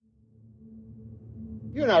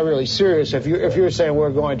You're not really serious if you're saying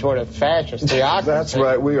we're going toward a fascist theocracy. That's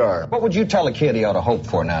right, we are. What would you tell a kid he ought to hope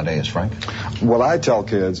for nowadays, Frank? What I tell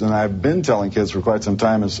kids, and I've been telling kids for quite some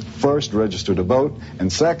time, is first, register to vote,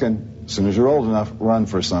 and second, as soon as you're old enough, run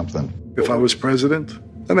for something. If I was president,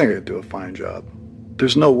 I think I'd do a fine job.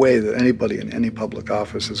 There's no way that anybody in any public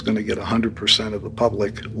office is going to get 100% of the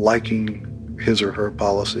public liking his or her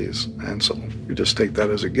policies. And so you just take that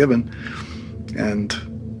as a given, and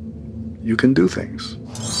you can do things.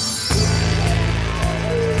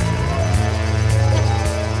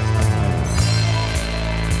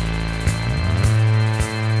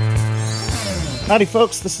 Howdy,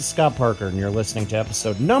 folks. This is Scott Parker, and you're listening to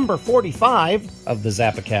episode number 45 of the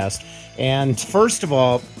Zappacast. And first of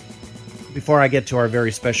all, before I get to our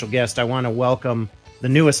very special guest, I want to welcome the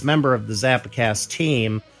newest member of the Zappacast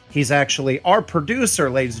team. He's actually our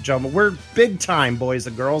producer, ladies and gentlemen. We're big time, boys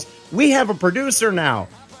and girls. We have a producer now.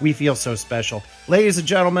 We feel so special. Ladies and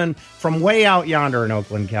gentlemen, from way out yonder in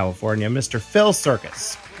Oakland, California, Mr. Phil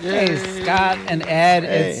Circus. Hey, Scott and Ed.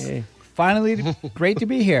 Hey. It's finally great to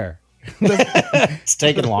be here. It's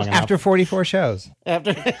taken long enough. After 44 shows.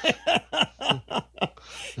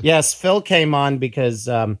 Yes, Phil came on because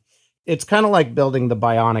it's kind of like building the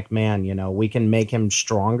bionic man. You know, we can make him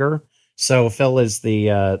stronger. So Phil is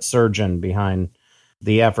the surgeon behind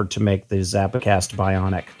the effort to make the Zappacast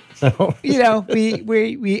bionic. So you know,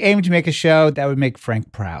 we aim to make a show that would make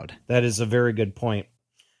Frank proud. That is a very good point.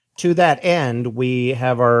 To that end, we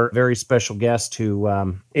have our very special guest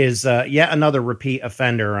who is yet another repeat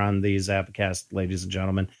offender on the Zappacast, ladies and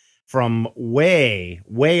gentlemen, from way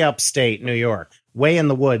upstate New York, way in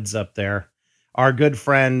the woods up there. Our good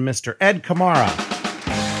friend, Mr. Ed Kamara.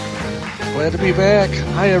 Glad to be back.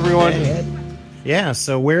 Hi, everyone. Hey, Ed. Yeah,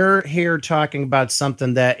 so we're here talking about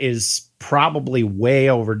something that is probably way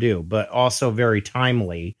overdue, but also very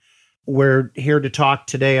timely. We're here to talk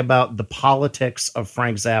today about the politics of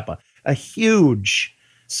Frank Zappa, a huge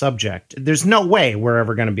subject. There's no way we're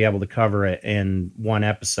ever going to be able to cover it in one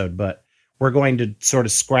episode, but we're going to sort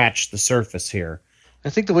of scratch the surface here. I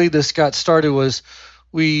think the way this got started was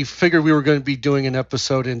we figured we were going to be doing an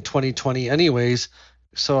episode in 2020 anyways.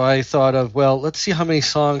 So I thought of, well, let's see how many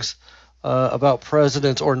songs about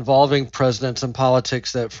presidents or involving presidents and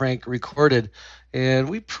politics that Frank recorded. And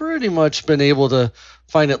we pretty much been able to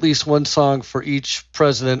find at least one song for each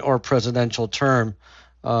president or presidential term.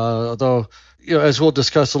 Although, you know, as we'll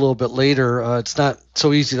discuss a little bit later, it's not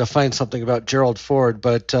so easy to find something about Gerald Ford.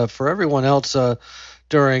 But for everyone else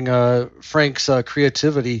during Frank's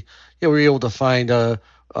creativity, we were able to find a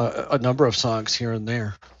number of songs here and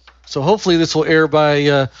there. So hopefully this will air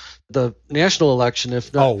by the national election,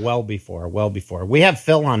 if not. Oh, well before. We have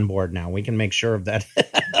Phil on board now. We can make sure of that.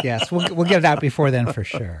 Yes, we'll get it out before then for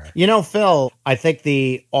sure. You know, Phil, I think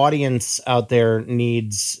the audience out there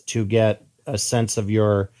needs to get a sense of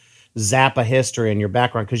your Zappa history and your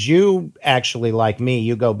background, because you actually, like me,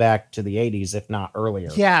 you go back to the 80s, if not earlier.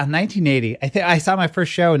 Yeah, 1980. I think I saw my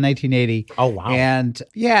first show in 1980. Oh, wow. And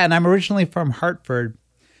I'm originally from Hartford.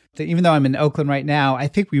 Even though I'm in Oakland right now, I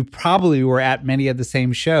think we probably were at many of the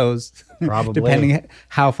same shows, probably, depending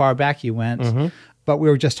how far back you went. Mm-hmm. But we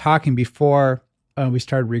were just talking before we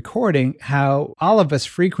started recording how all of us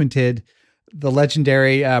frequented the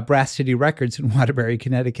legendary Brass City Records in Waterbury,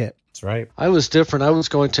 Connecticut. That's right. I was different. I was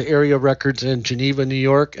going to area records in Geneva, New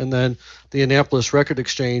York, and then the Annapolis Record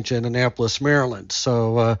Exchange in Annapolis, Maryland.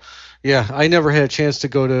 So, I never had a chance to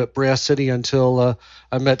go to Brass City until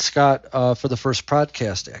I met Scott for the first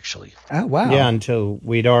podcast, actually. Oh, wow. Yeah, until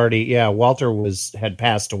we'd already, Walter had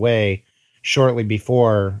passed away shortly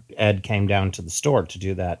before Ed came down to the store to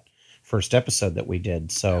do that first episode that we did.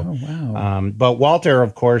 So, wow. But Walter,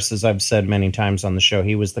 of course, as I've said many times on the show,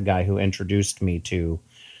 he was the guy who introduced me to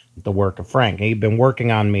the work of Frank. He'd been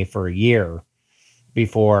working on me for a year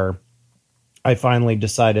before I finally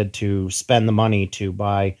decided to spend the money to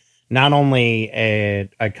buy not only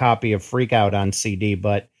a copy of Freak Out on CD,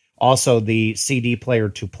 but also the CD player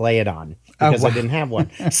to play it on, because I didn't have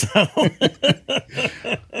one. So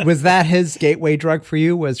was that his gateway drug for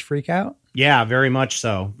you, was Freak Out? Yeah, very much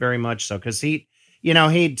so. Very much so. Because he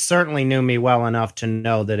certainly knew me well enough to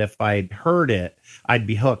know that if I'd heard it, I'd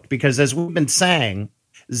be hooked. Because as we've been saying,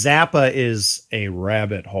 Zappa is a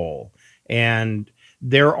rabbit hole. And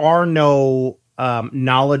there are no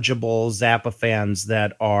knowledgeable Zappa fans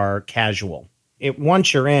that are casual.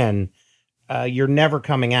 Once you're in, you're never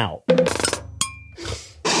coming out.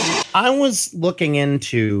 I was looking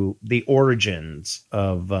into the origins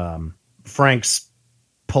of Frank's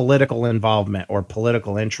political involvement or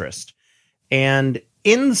political interest. And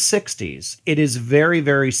in the 60s, it is very,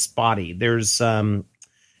 very spotty. There's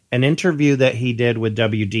an interview that he did with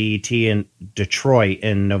WDET in Detroit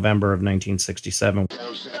in November of 1967.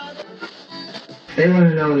 They want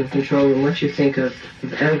to know in the control room what you think of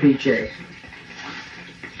LBJ.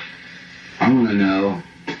 I want to know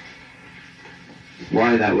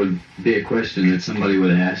why that would be a question that somebody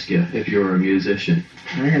would ask you if you were a musician.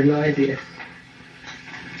 I have no idea.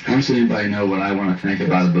 How does anybody know what I want to think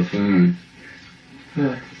about a buffoon?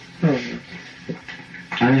 Oh.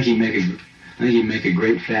 I think he'd make a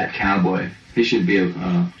great fat cowboy. He should be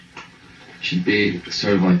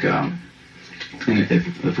sort of like and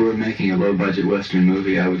if we were making a low-budget Western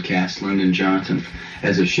movie, I would cast Lyndon Johnson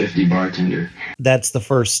as a shifty bartender. That's the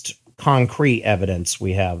first concrete evidence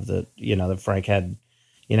we have that, that Frank had,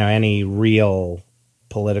 any real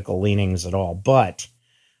political leanings at all. But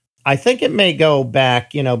I think it may go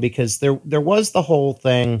back, because there was the whole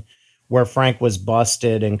thing where Frank was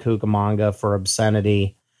busted in Cucamonga for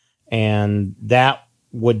obscenity, and that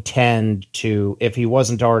would tend to, if he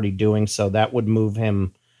wasn't already doing so, that would move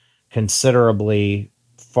him considerably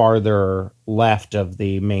farther left of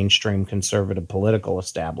the mainstream conservative political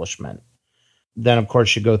establishment. Then, of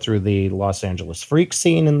course, you go through the Los Angeles freak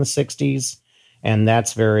scene in the 60s, and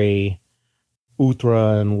that's very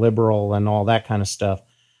ultra and liberal and all that kind of stuff.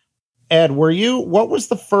 Ed, what was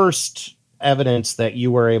the first evidence that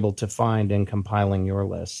you were able to find in compiling your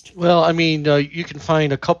list? Well, I mean, you can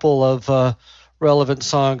find a couple of relevant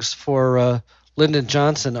songs for Lyndon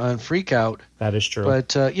Johnson on Freak Out. That is true.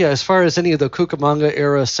 But as far as any of the Cucamonga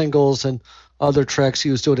era singles and other tracks he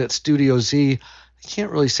was doing at Studio Z, I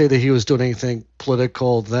can't really say that he was doing anything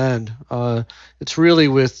political then. It's really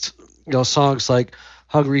with songs like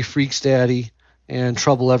Hungry Freaks Daddy and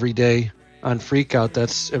Trouble Every Day on Freak Out.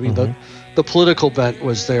 That's, I mean, the political bent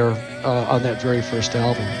was there on that very first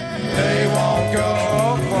album. They won't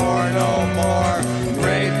go for no more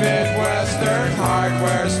great Midwestern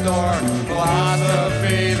hardware store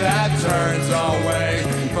philosophy that turns away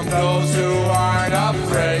from those who aren't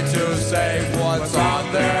afraid to say what's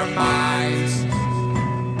on their minds.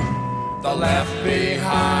 The left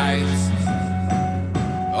behind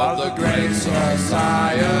of the Great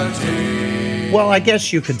Society. Well, I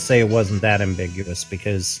guess you could say it wasn't that ambiguous,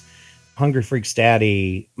 because Hungry Freaks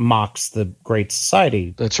Daddy mocks the Great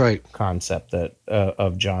Society. That's right. Concept that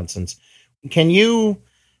of Johnson's. Can you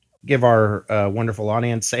give our wonderful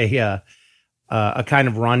audience a kind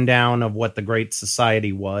of rundown of what the Great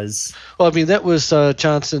Society was? Well, I mean, that was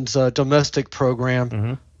Johnson's domestic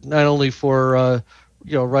program, not only for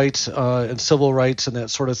rights and civil rights and that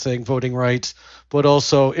sort of thing, voting rights, but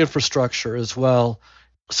also infrastructure as well.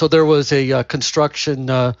 So there was a construction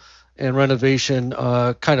and renovation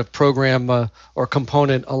kind of program or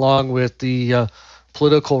component along with the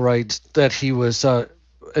political rights that he was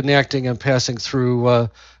enacting and passing through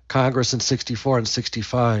Congress in 64 and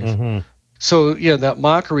 65. So, that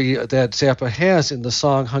mockery that Zappa has in the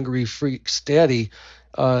song Hungry Freaks Daddy,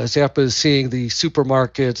 Zappa is seeing the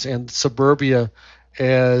supermarkets and suburbia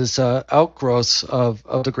as outgrowths of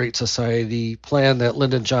the Great Society plan that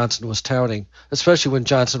Lyndon Johnson was touting, especially when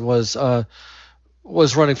Johnson was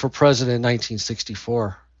running for president in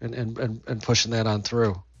 1964 and pushing that on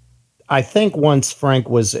through. I think once Frank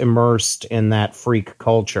was immersed in that freak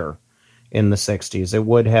culture in the 60s, it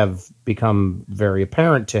would have become very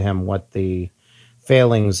apparent to him what the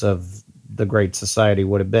failings of the Great Society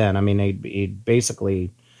would have been. I mean, he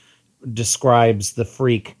basically describes the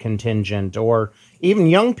freak contingent, or even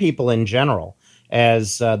young people in general,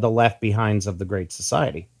 as the left behinds of the Great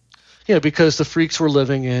Society. Yeah, because the freaks were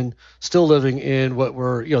still living in what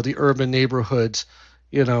were, the urban neighborhoods,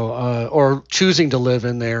 or choosing to live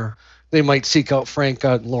in there. They might seek out Frank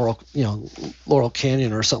out in Laurel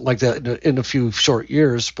Canyon or something like that in a few short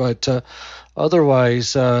years. But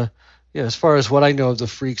otherwise, as far as what I know of the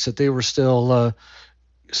freaks, that they were still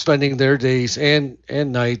spending their days and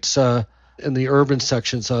nights in the urban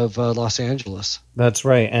sections of Los Angeles. That's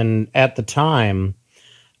right. And at the time,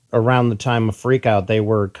 around the time of Freak Out, they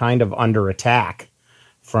were kind of under attack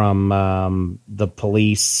from the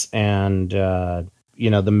police, and the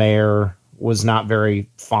mayor was not very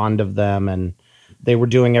fond of them, and they were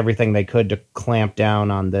doing everything they could to clamp down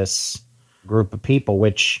on this group of people,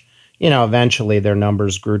 which, eventually their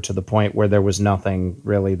numbers grew to the point where there was nothing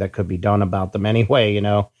really that could be done about them anyway.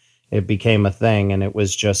 It became a thing, and it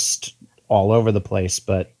was just all over the place.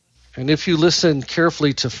 And if you listen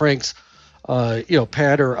carefully to Frank's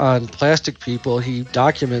patter on Plastic People, he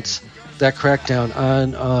documents that crackdown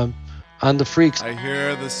on the freaks. I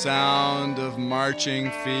hear the sound of marching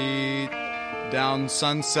feet down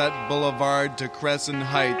Sunset Boulevard to Crescent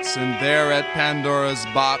Heights, and there at Pandora's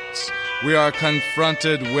Box we are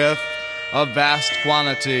confronted with a vast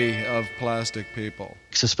quantity of plastic people.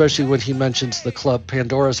 Especially when he mentions the club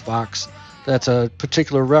Pandora's Box. That's a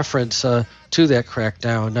particular reference to that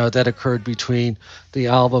crackdown that occurred between the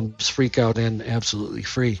albums Freak Out and Absolutely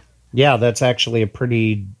Free. Yeah, that's actually a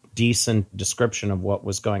pretty decent description of what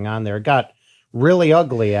was going on there. It got really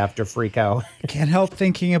ugly after Freak Out. I can't help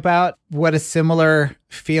thinking about what a similar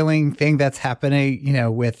feeling thing that's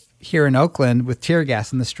happening, with here in Oakland with tear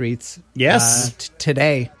gas in the streets. Yes.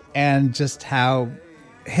 Today. And just how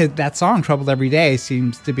that song, Troubled Every Day,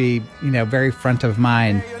 seems to be, very front of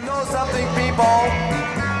mind. You know something, people?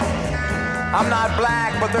 I'm not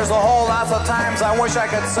black, but there's a whole lot of times I wish I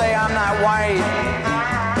could say I'm not white.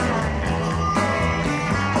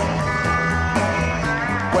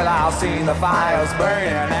 Well, I've seen the fires burning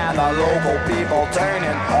and the local people turning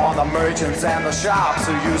on the merchants and the shops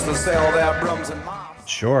who used to sell their brooms and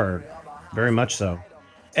mops. Sure, very much so.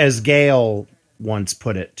 As Gail once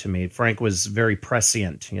put it to me, Frank was very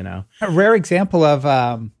prescient, A rare example of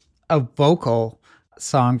a vocal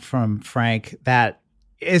song from Frank that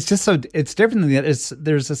is just it's different than that.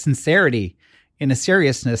 There's a sincerity and a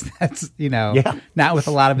seriousness that's, not with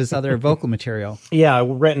a lot of his other vocal material. Yeah,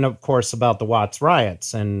 written, of course, about the Watts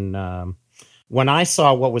riots. And when I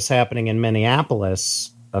saw what was happening in Minneapolis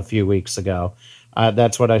a few weeks ago,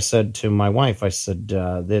 that's what I said to my wife. I said,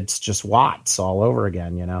 it's just Watts all over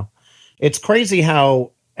again, It's crazy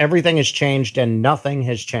how everything has changed and nothing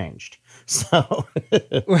has changed. So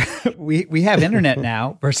we have internet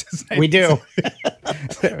now versus we do.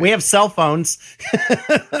 We have cell phones.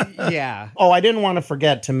 Yeah. Oh, I didn't want to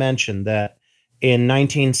forget to mention that in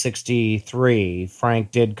 1963,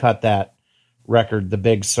 Frank did cut that record, The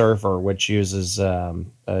Big Surfer, which uses a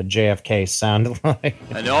JFK sound line.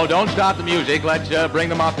 No, don't stop the music. Let's bring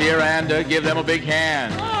them up here and give them a big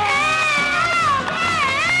hand.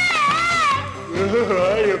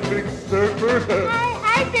 Hi, Big Surfer.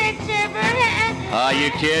 Hi, Big Surfer. Hiya,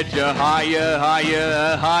 kids. Hiya.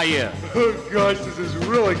 Oh, gosh, this is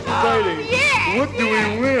really exciting. Oh, yeah, what do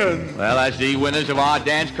we win? Well, as the winners of our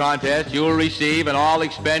dance contest, you will receive an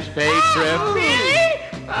all-expense-paid trip. Really?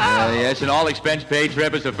 Yes, an all-expense-paid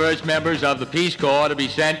trip as the first members of the Peace Corps to be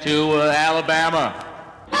sent to Alabama.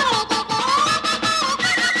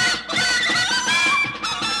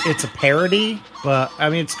 It's a parody, but I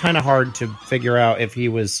mean, it's kind of hard to figure out if he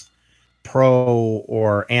was pro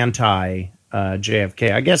or anti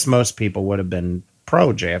JFK. I guess most people would have been pro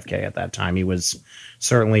JFK at that time. He was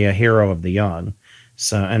certainly a hero of the young.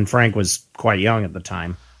 So, and Frank was quite young at the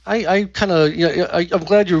time. I kind of, I'm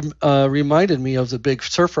glad you reminded me of The Big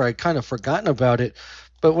Surfer. I'd kind of forgotten about it,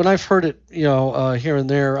 but when I've heard it, here and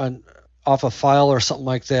there off a file or something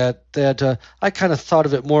like that, I kind of thought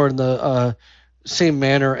of it more in the same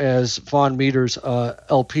manner as Von Meter's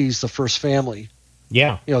LPs, The First Family.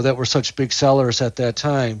 Yeah. That were such big sellers at that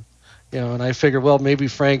time. And I figured, well, maybe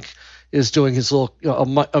Frank is doing his little,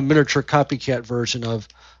 a miniature copycat version of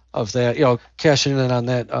that, cashing in on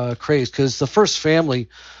that craze. Because The First Family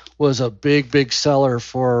was a big seller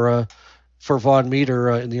for Von Meter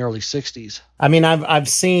in the early 60s. I mean, I've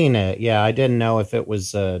seen it. Yeah, I didn't know if it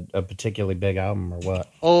was a particularly big album or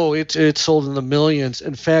what. Oh, it sold in the millions.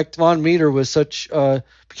 In fact, Von Meter was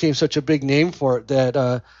became such a big name for it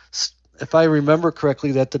that if I remember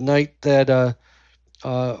correctly, that the night that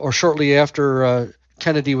or shortly after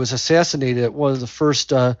Kennedy was assassinated, at one of the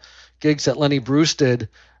first gigs that Lenny Bruce did,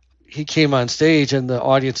 he came on stage and the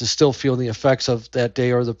audience is still feeling the effects of that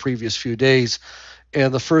day or the previous few days.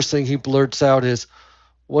 And the first thing he blurts out is,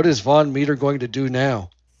 "What is Von Meter going to do now?"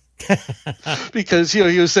 Because, he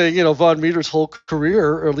was saying, Von Meter's whole career,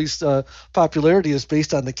 or at least popularity, is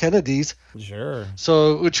based on the Kennedys. Sure.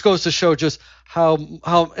 So, which goes to show just how,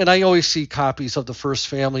 and I always see copies of The First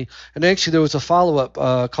Family. And actually there was a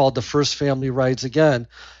follow-up called The First Family Rides Again.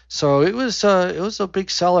 So it was a big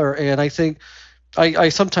seller. And I think, I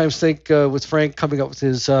sometimes think with Frank coming up with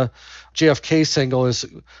his JFK single is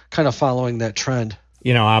kind of following that trend.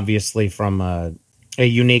 Obviously from a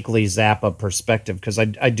uniquely Zappa perspective, because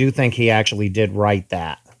I do think he actually did write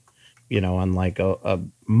that. Unlike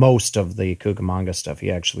most of the Cucamonga stuff, he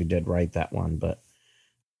actually did write that one. But,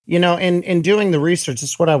 in doing the research,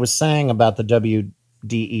 this is what I was saying about the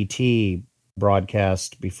WDET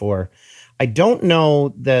broadcast before. I don't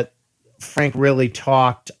know that Frank really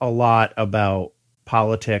talked a lot about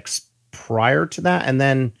politics prior to that. And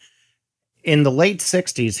then in the late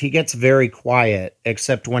 60s, he gets very quiet,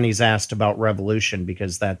 except when he's asked about revolution,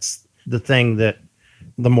 because that's the thing that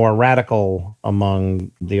the more radical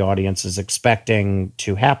among the audience is expecting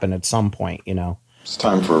to happen at some point, It's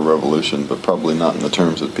time for a revolution, but probably not in the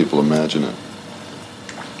terms that people imagine it.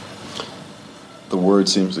 the word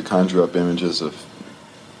seems to conjure up images of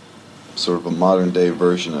sort of a modern-day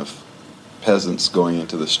version of peasants going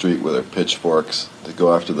into the street with their pitchforks to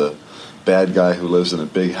go after the bad guy who lives in a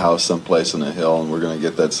big house someplace on a hill, and we're going to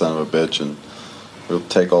get that son of a bitch, and we'll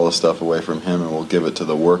take all the stuff away from him, and we'll give it to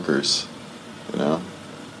the workers, you know?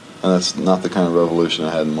 And that's not the kind of revolution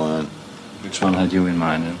I had in mind. Which one had you in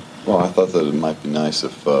mind, then? Well, I thought that it might be nice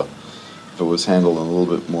if it was handled in a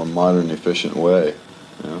little bit more modern, efficient way,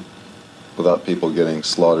 you know, without people getting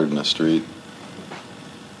slaughtered in the street.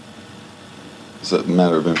 It's a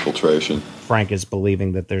matter of infiltration. Frank is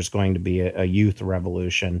believing that there's going to be a youth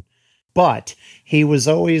revolution, but he was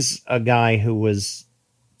always a guy who was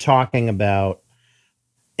talking about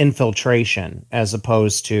infiltration as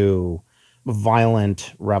opposed to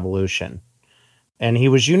violent revolution. And he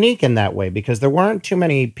was unique in that way because there weren't too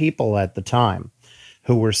many people at the time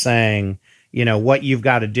who were saying, you know, what you've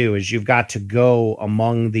got to do is you've got to go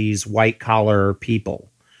among these white collar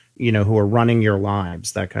people, you know, who are running your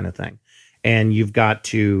lives, that kind of thing. And you've got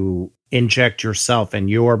to inject yourself and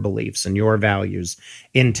your beliefs and your values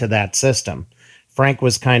into that system. Frank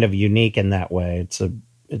was kind of unique in that way.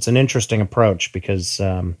 It's an interesting approach because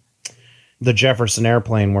the Jefferson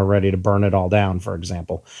Airplane were ready to burn it all down, for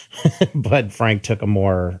example. But Frank took a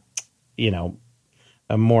more, you know,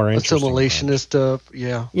 a more interesting assimilationist,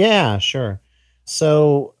 yeah. Yeah, sure.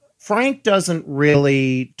 So Frank doesn't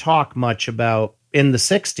really talk much about, in the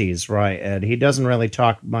 60s, right, Ed? He doesn't really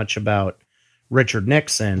talk much about Richard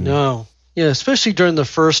Nixon. No. Yeah, especially during the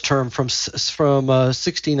first term from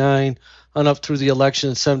 69 on up through the election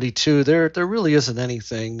in 72, there really isn't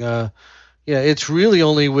anything. Yeah, it's really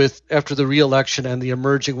only after the re-election and the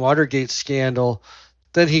emerging Watergate scandal,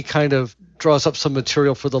 then he kind of draws up some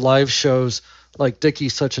material for the live shows like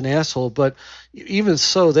Dickie's Such an Asshole. But even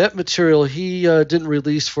so, that material he didn't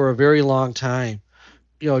release for a very long time.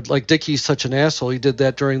 You know, like Dickie's Such an Asshole, he did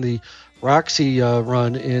that during the Roxy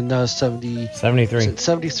run in 73.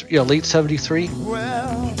 73, yeah, late 73.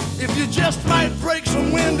 Well, if you just might break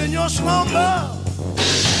some wind in your slumber,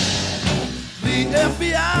 the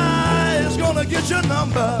FBI is gonna get your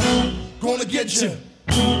number. Gonna get you.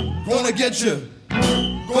 Gonna get you.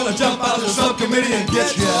 Gonna jump out of the subcommittee and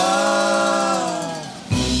get you.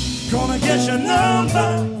 Gonna get your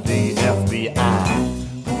number. The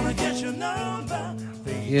FBI. Gonna get your number.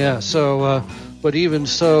 Yeah, so, but even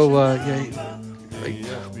so,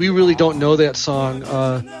 we really don't know that song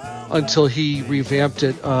until he revamped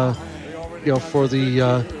it, you know, for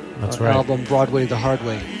the album Broadway the Hard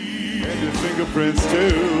Way. And your fingerprints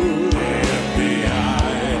too.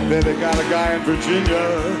 FBI. Then they got a guy in Virginia.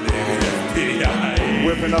 FBI.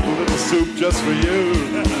 Whipping up a little soup just for you.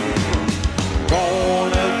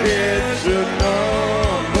 Gonna get your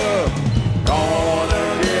number.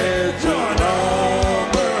 Gonna get your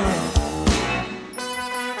number.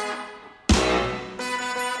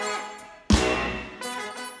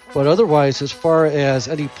 But otherwise, as far as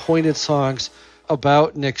any pointed songs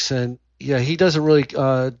about Nixon, yeah, he doesn't really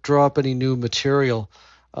draw up any new material.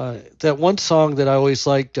 That one song that I always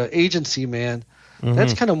liked, Agency Man,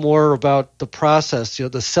 that's kind of more about the process, you know,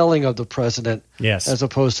 the selling of the president, yes, as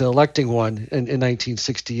opposed to electing one in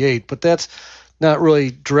 1968. But that's not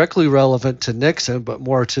really directly relevant to Nixon, but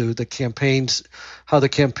more to the campaigns, how the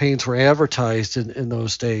campaigns were advertised in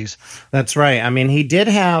those days. That's right. I mean, he did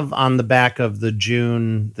have on the back of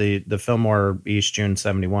the Fillmore East June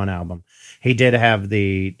 71 album, he did have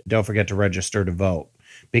the Don't Forget to Register to Vote,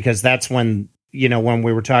 because that's when, you know, when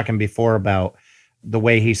we were talking before about the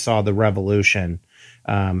way he saw the revolution,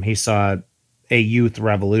 he saw a youth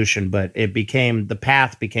revolution, but the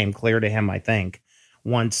path became clear to him, I think,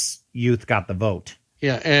 once youth got the vote.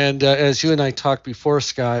 Yeah, and as you and I talked before,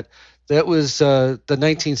 Scott, that was the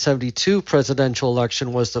 1972 presidential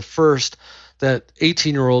election was the first that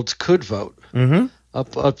 18-year-olds could vote. Mm-hmm.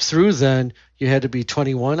 Up through then, you had to be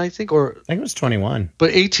 21, I think, or I think it was 21.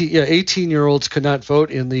 But 18-year-olds could not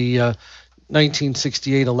vote in the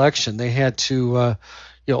 1968 election. They had to,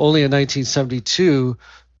 only in 1972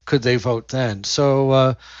 could they vote then. So,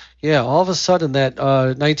 all of a sudden that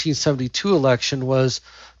 1972 election was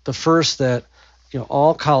the first that,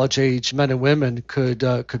 all college-age men and women could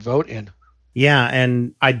vote in. Yeah,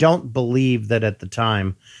 and I don't believe that at the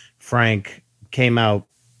time Frank came out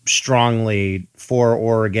strongly for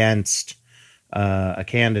or against a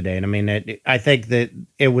candidate. I mean, I think that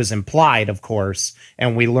it was implied, of course,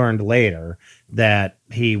 and we learned later that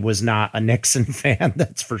he was not a Nixon fan,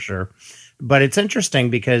 that's for sure. But it's interesting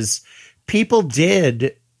because people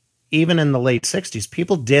did, even in the late 60s,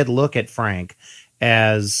 people did look at Frank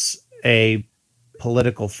as a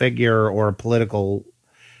political figure or a political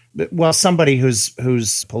well, somebody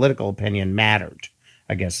whose political opinion mattered,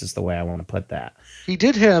 I guess is the way I want to put that. He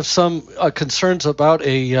did have some concerns about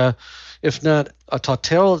if not a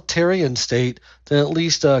totalitarian state, then at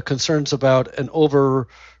least concerns about an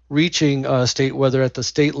overreaching state, whether at the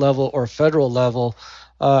state level or federal level.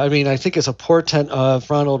 I mean, I think as a portent of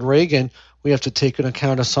Ronald Reagan, we have to take into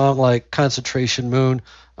account a song like Concentration Moon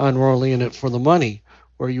on Rolling in It for the Money,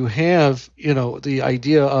 where you have, the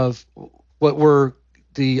idea of what were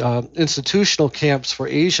the institutional camps for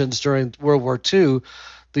Asians during World War II,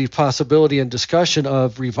 the possibility and discussion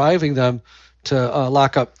of reviving them to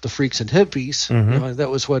lock up the freaks and hippies. Mm-hmm. That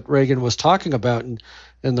was what Reagan was talking about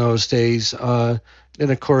in those days. And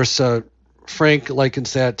of course, Frank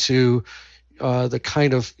likens that to the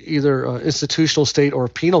kind of either institutional state or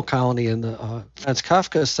penal colony in the Franz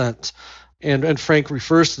Kafka sense. And Frank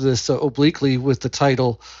refers to this obliquely with the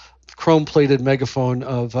title Chrome-Plated Megaphone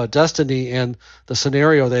of Destiny and the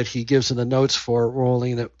scenario that he gives in the notes for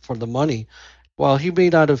Rolling It for the Money. While he may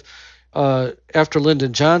not have, after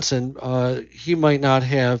Lyndon Johnson, he might not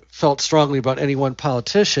have felt strongly about any one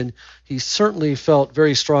politician, he certainly felt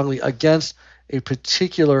very strongly against a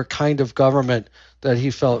particular kind of government that he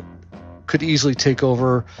felt could easily take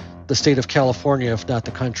over the state of California, if not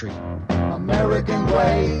the country. American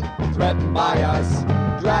way, threatened by us,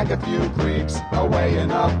 drag a few creeps away in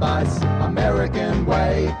a bus. American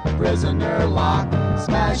way, prisoner lock,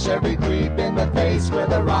 smash every creep in the face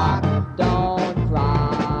with a rock. Don't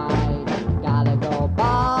cry, gotta go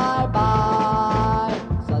bye-bye,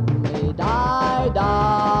 suddenly die.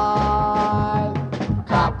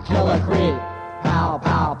 Cop, kill a creep, pow,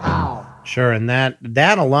 pow, pow. Sure, and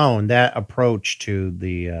that alone, that approach to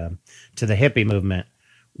the hippie movement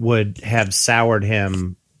would have soured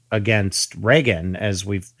him against Reagan, as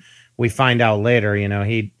we find out later.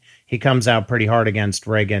 He comes out pretty hard against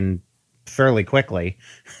Reagan fairly quickly.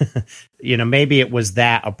 Maybe it was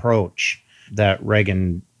that approach that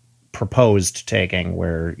Reagan proposed taking,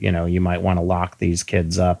 where you might want to lock these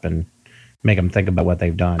kids up and make them think about what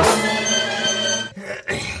they've done.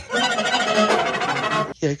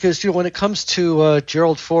 Yeah, because when it comes to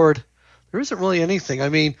Gerald Ford, there isn't really anything. I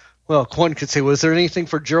mean, well, one could say, was there anything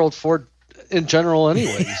for Gerald Ford in general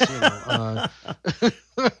anyways?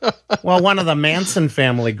 Well, one of the Manson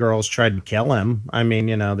family girls tried to kill him. I mean,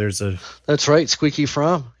 there's a... That's right, Squeaky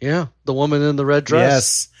Fromm. Yeah, the woman in the red dress.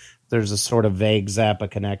 Yes, there's a sort of vague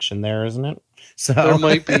Zappa connection there, isn't it? So there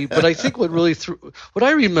might be, but I think what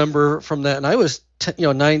I remember from that, and I was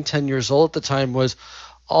 9-10 years old at the time, was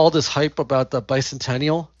all this hype about the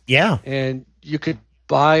bicentennial. Yeah, and you could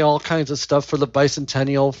buy all kinds of stuff for the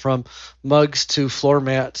bicentennial, from mugs to floor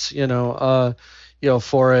mats, for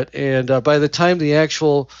it. And by the time the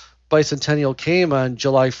actual bicentennial came on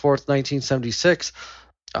July 4th, 1976,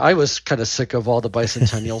 I was kind of sick of all the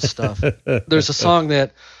bicentennial stuff. There's a song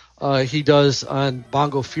that he does on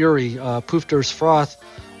Bongo Fury, Poof Ders Froth,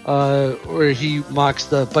 where he mocks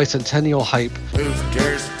the bicentennial hype. Poof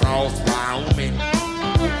Ders Froth, Wyoming,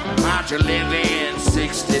 how'd you live in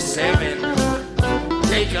 67?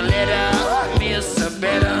 Take a letter, miss a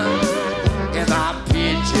better, and our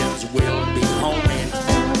pigeons will be homing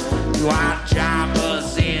to our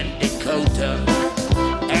jobbers in Dakota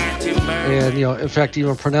and to And in fact, he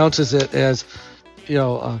even pronounces it as,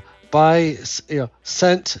 by,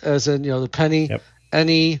 cent as in the penny, yep.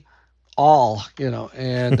 Any, all,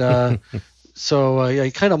 and so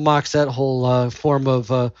he kind of mocks that whole form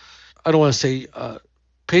of I don't want to say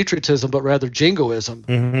patriotism, but rather jingoism.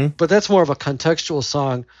 Mm-hmm. But that's more of a contextual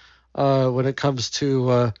song when it comes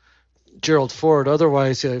to Gerald Ford.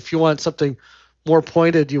 Otherwise, if you want something more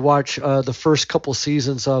pointed, you watch the first couple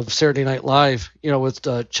seasons of Saturday Night Live, with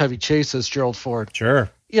Chevy Chase as Gerald Ford. Sure.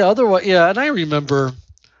 Yeah. Otherwise, yeah. And I remember,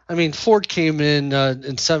 Ford came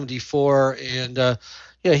in 74, and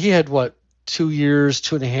he had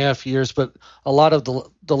 2.5 years, but a lot of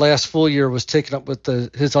the last full year was taken up with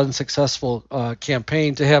his unsuccessful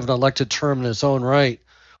campaign to have an elected term in his own right,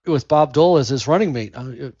 with Bob Dole as his running mate.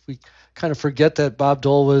 We kind of forget that Bob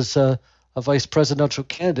Dole was a vice presidential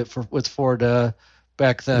candidate with Ford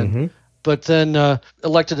back then. Mm-hmm. But then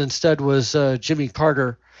elected instead was Jimmy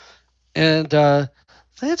Carter. And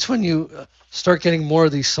that's when you start getting more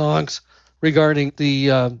of these songs regarding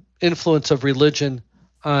the influence of religion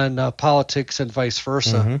on politics and vice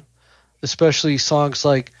versa, mm-hmm. especially songs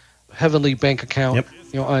like Heavenly Bank Account,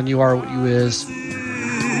 yep. On You Are What You Is.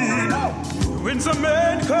 When some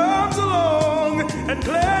man comes along and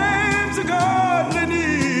claims a godly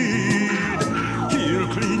need, he'll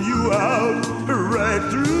clean you out right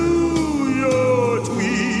through your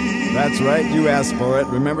tweed. That's right, you asked for it.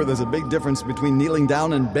 Remember, there's a big difference between kneeling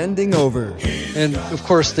down and bending over. And, of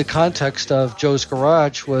course, the context of Joe's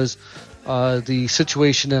Garage was the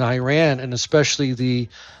situation in Iran, and especially the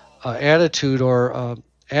attitude or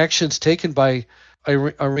actions taken by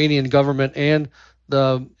Iranian government and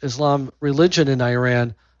the Islam religion in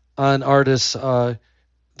Iran on artists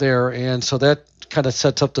there. And so that kind of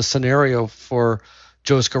sets up the scenario for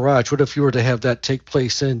Joe's Garage. What if you were to have that take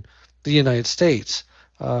place in the United States?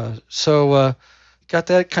 So got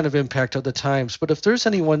that kind of impact of the times. But if there's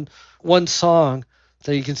any one song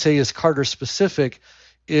that you can say is Carter specific,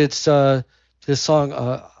 it's his song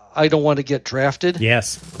I Don't Want to Get Drafted.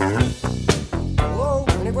 Yes. Hello,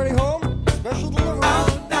 anybody home? Special delivery.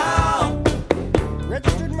 Out now.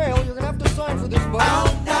 Registered mail, you're going to have to sign for this, buddy.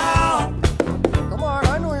 Out now. Come on,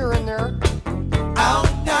 I know you're in there.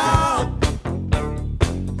 Out now.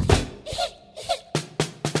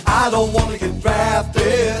 I don't want to get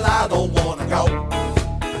drafted. I don't want to go.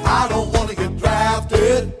 I don't want to get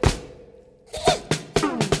drafted.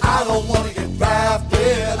 I don't want to get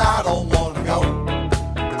drafted. I don't want to go.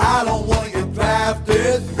 I don't want to get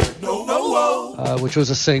drafted. No, no, no. Which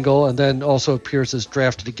was a single, and then also appears as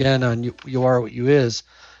Drafted Again on You Are What You Is.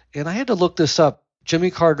 And I had to look this up.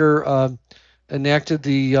 Jimmy Carter enacted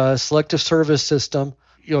the selective service system,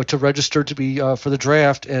 to register to be for the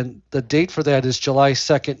draft, and the date for that is July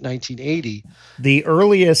 2nd, 1980. The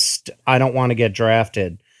earliest I Don't Want to Get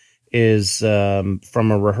Drafted is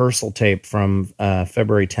from a rehearsal tape from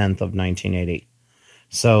February 10th of 1980.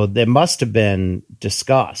 So they must have been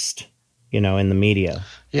discussed, in the media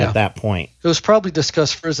at that point. It was probably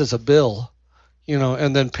discussed first as a bill,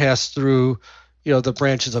 and then passed through, the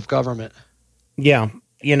branches of government. Yeah.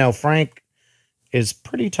 Frank is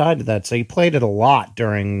pretty tied to that. So he played it a lot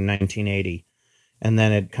during 1980, and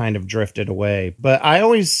then it kind of drifted away. But I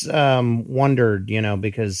always wondered,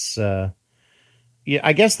 because I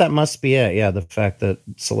guess that must be it. Yeah, the fact that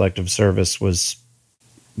selective service was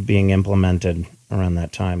being implemented around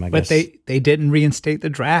that time, I guess. But they didn't reinstate the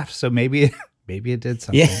draft, so maybe it did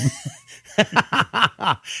something.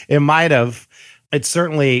 Yeah. It might have. It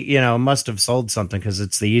certainly, must have sold something, because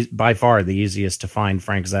it's by far the easiest to find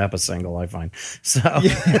Frank Zappa single, I find. So,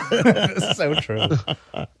 so true.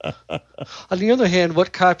 On the other hand,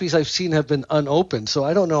 what copies I've seen have been unopened, so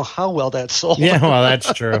I don't know how well that sold. Yeah, well,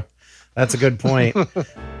 that's true. That's a good point.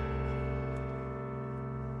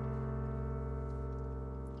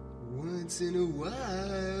 Once in a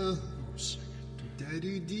while.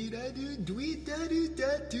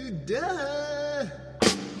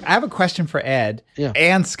 I have a question for Ed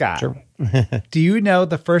and Scott. Sure. Do you know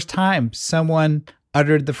the first time someone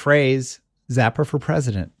uttered the phrase Zappa for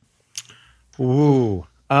president? Ooh.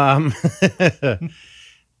 That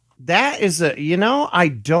is I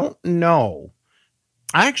don't know.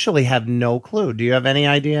 I actually have no clue. Do you have any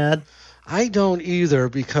idea, Ed? I don't either,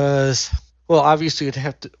 because, obviously it'd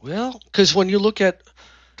have to, because when you look at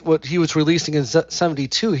what he was releasing in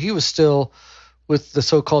 72, he was still with the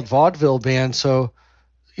so-called vaudeville band, so,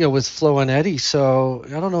 with Flo and Eddie, so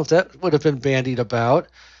I don't know if that would have been bandied about.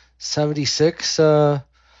 76, whether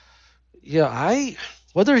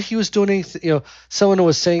he was doing anything, someone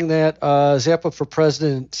was saying that Zappa for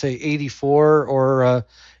president, say 84 or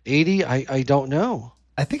 80, I don't know.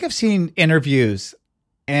 I think I've seen interviews,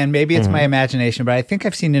 and maybe it's my imagination, but I think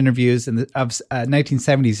I've seen interviews of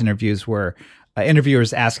 1970s interviews where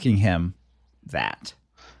interviewers asking him that.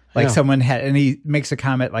 Like someone had, and he makes a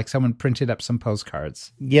comment like someone printed up some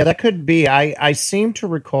postcards. Yeah, that could be. I seem to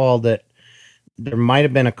recall that there might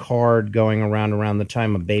have been a card going around the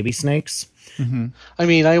time of Baby Snakes. Mm-hmm. I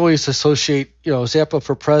mean, I always associate, Zappa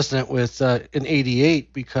for president with in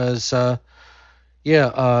 88 because, and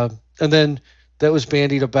then that was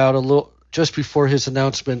bandied about a little just before his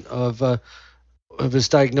announcement of his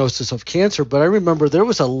diagnosis of cancer. But I remember there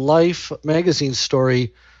was a Life magazine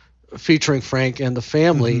story featuring Frank and the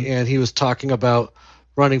family, and he was talking about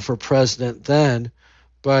running for president then.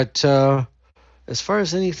 But as far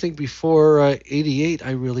as anything before 88,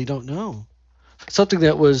 I really don't know. Something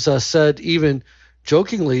that was said even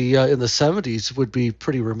jokingly in the 70s would be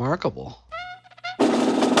pretty remarkable.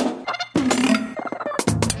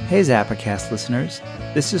 Hey ZappaCast listeners,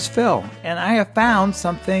 this is Phil, and I have found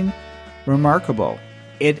something remarkable.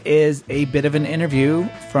 It is a bit of an interview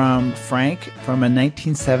from Frank from a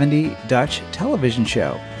 1970 Dutch television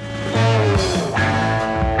show.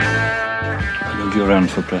 Why don't you run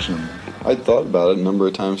for president? I'd thought about it a number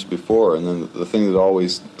of times before, and then the thing that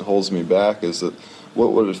always holds me back is that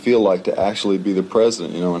what would it feel like to actually be the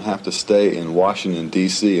president, and have to stay in Washington,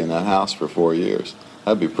 D.C. in that house for 4 years?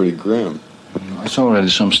 That'd be pretty grim. I saw already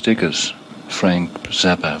some stickers Frank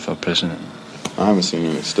Zappa for president? I haven't seen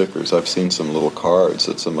any stickers. I've seen some little cards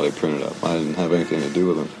that somebody printed up. I didn't have anything to do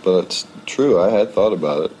with them. But it's true, I had thought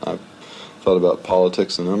about it. I've thought about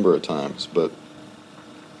politics a number of times, but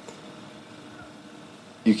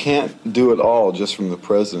you can't do it all just from the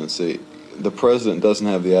presidency. The president doesn't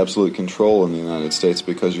have the absolute control in the United States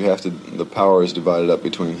because the power is divided up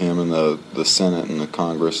between him and the Senate and the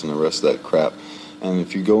Congress and the rest of that crap. And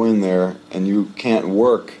if you go in there and you can't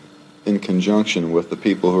work in conjunction with the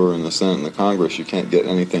people who are in the Senate and the Congress, you can't get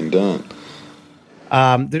anything done.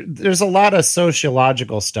 There's a lot of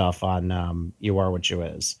sociological stuff on You Are What You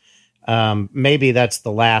Is. Maybe that's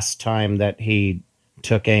the last time that he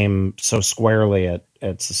took aim so squarely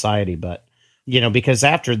at society, but because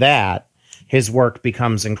after that his work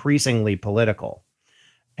becomes increasingly political,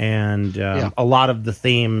 and a lot of the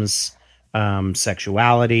themes,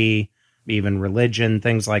 sexuality, even religion,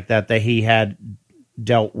 things like that he had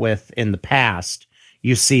dealt with in the past,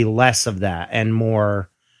 you see less of that and more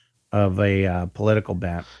of a political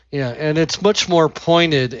bent. Yeah, and it's much more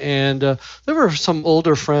pointed. And there were some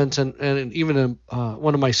older friends and even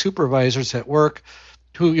one of my supervisors at work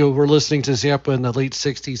who were listening to Zappa in the late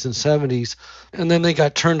 60s and 70s, and then they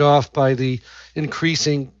got turned off by the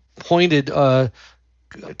increasing pointed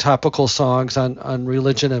topical songs on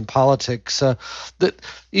religion and politics. That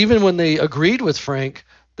even when they agreed with Frank,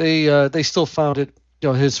 they still found it,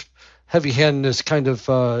 his heavy-handedness kind of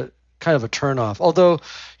a turnoff. Although,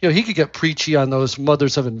 he could get preachy on those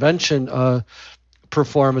Mothers of Invention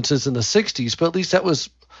performances in the 60s, but at least that was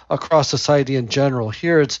across society in general.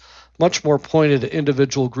 Here it's much more pointed at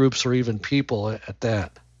individual groups or even people at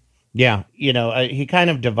that. Yeah, he kind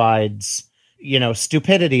of divides.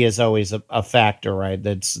 Stupidity is always a factor, right?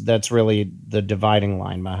 That's really the dividing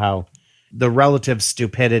line by how the relative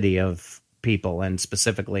stupidity of people, and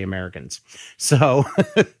specifically Americans. So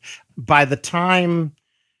by the time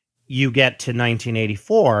you get to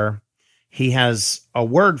 1984, he has a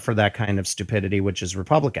word for that kind of stupidity, which is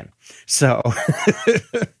Republican. So,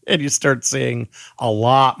 and you start seeing a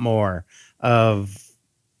lot more of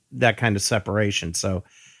that kind of separation. So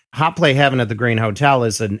Hot Play Heaven at the Green Hotel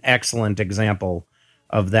is an excellent example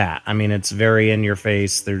of that. I mean, it's very in your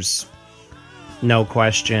face. There's no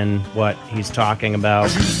question what he's talking about.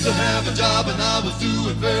 I used to have a job and I was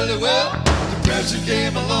doing fairly well. Depression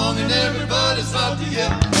came along and everybody stopped to yell.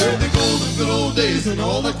 Here they go, the good old days and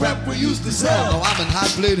all the crap we used to sell. Now I'm in Hot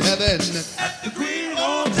Plate Heaven at the Green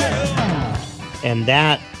Hotel. And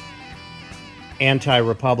that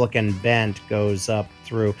anti-Republican bent goes up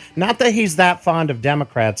through. Not that he's that fond of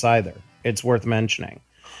Democrats either. It's worth mentioning.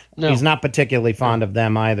 No. He's not particularly fond of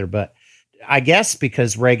them either, but I guess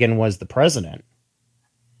because Reagan was the president,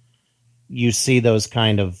 you see those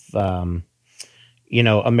kind of,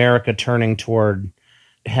 America turning toward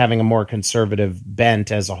having a more conservative bent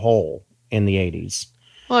as a whole in the 80s.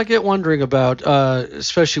 Well, I get wondering about,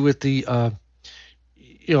 especially with the,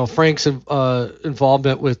 Frank's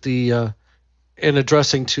involvement with the, and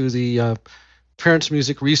addressing to the Parents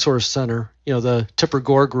Music Resource Center, the Tipper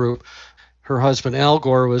Gore group. Her husband, Al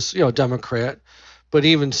Gore, was, Democrat. But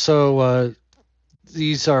even so,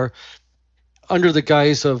 these are under the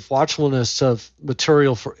guise of watchfulness of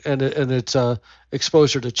material and its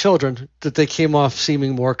exposure to children, that they came off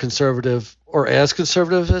seeming more conservative, or as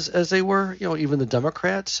conservative as they were. Even the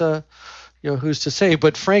Democrats, who's to say?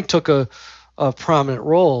 But Frank took a prominent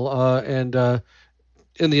role, and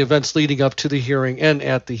in the events leading up to the hearing and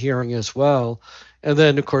at the hearing as well. And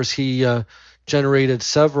then, of course, he generated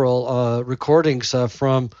several recordings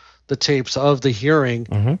from the tapes of the hearing,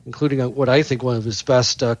 including what I think one of his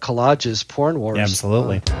best collages, Porn Wars. Yeah,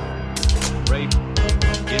 absolutely. Rape,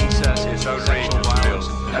 incest, is sexual violence,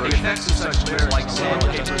 and the effects of such things like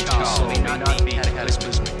may not be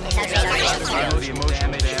cataclysmic. The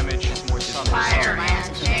emotional damage is more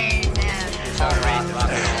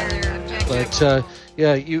But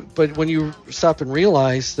but when you stop and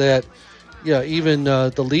realize that, even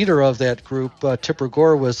the leader of that group, Tipper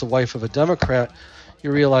Gore, was the wife of a Democrat,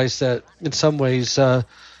 you realize that in some ways that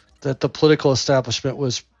the political establishment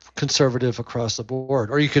was conservative across the board,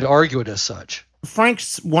 or you could argue it as such.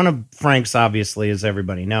 One of Frank's, obviously, as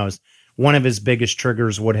everybody knows, one of his biggest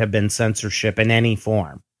triggers would have been censorship in any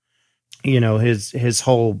form. His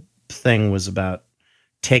whole thing was about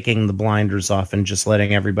taking the blinders off and just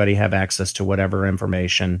letting everybody have access to whatever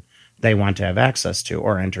information they want to have access to,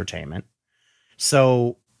 or entertainment.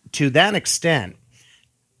 So to that extent,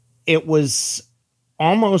 it was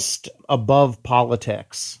almost above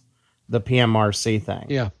politics, the PMRC thing.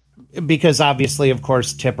 Yeah. Because obviously, of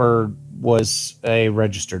course, Tipper was a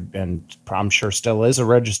registered, and I'm sure still is a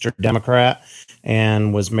registered Democrat,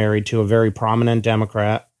 and was married to a very prominent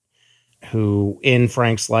Democrat who in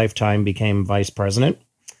Frank's lifetime became vice president.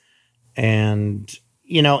 And,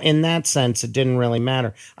 you know, in that sense, it didn't really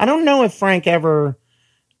matter. I don't know if Frank ever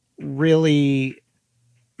really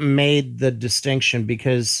made the distinction,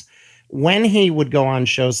 because when he would go on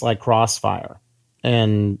shows like Crossfire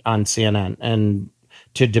and on CNN and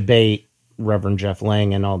to debate Reverend Jeff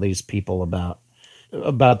Lang and all these people about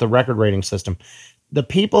the record rating system, the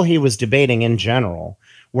people he was debating in general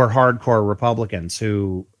were hardcore Republicans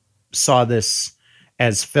who saw this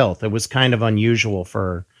as filth. It was kind of unusual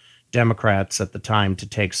for Democrats at the time to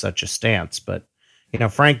take such a stance, but you know,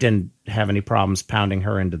 Frank didn't have any problems pounding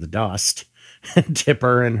her into the dust.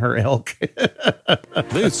 Tipper and her ilk.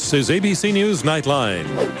 This is ABC News Nightline.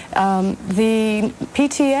 The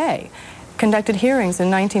PTA conducted hearings in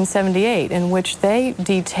 1978 in which they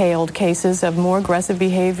detailed cases of more aggressive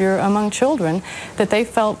behavior among children, that they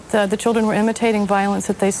felt the children were imitating violence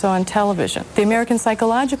that they saw on television. The American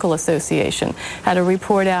Psychological Association had a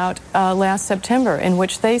report out last September in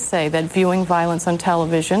which they say that viewing violence on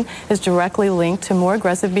television is directly linked to more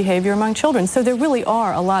aggressive behavior among children. So there really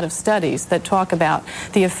are a lot of studies that talk about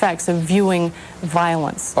the effects of viewing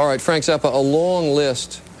violence. All right, Frank Zappa, a long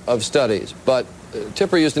list of studies, but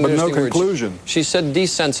Tipper used an interesting word. Conclusion. She said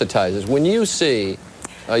desensitizes. When you see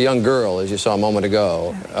a young girl, as you saw a moment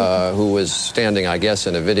ago, who was standing, I guess,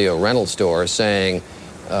 in a video rental store saying,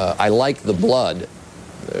 I like the blood,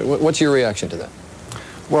 what's your reaction to that?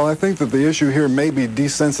 Well, I think that the issue here may be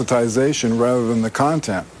desensitization rather than the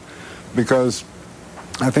content, because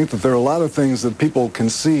I think that there are a lot of things that people can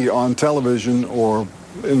see on television or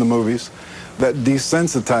in the movies that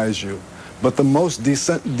desensitize you. But the most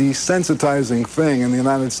desensitizing thing in the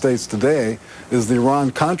United States today is the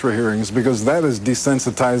Iran-Contra hearings, because that is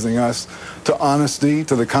desensitizing us to honesty,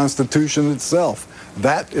 to the Constitution itself.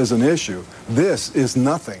 That is an issue. This is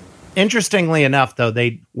nothing. Interestingly enough, though,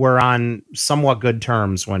 they were on somewhat good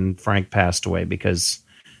terms when Frank passed away, because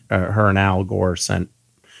her and Al Gore sent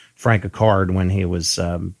Frank a card when he was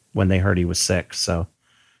when they heard he was sick. So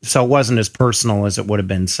it wasn't as personal as it would have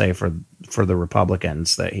been, say, for the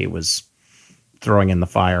Republicans that he was throwing in the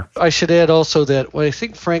fire. I should add also that I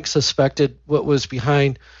think Frank suspected what was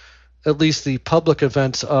behind at least the public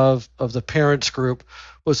events of the parents group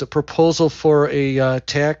was a proposal for a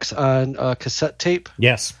tax on cassette tape.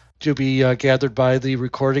 Yes. To be gathered by the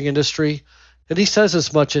recording industry. And he says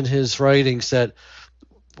as much in his writings that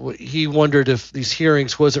he wondered if these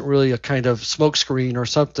hearings wasn't really a kind of smokescreen or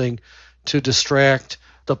something to distract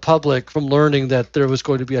the public from learning that there was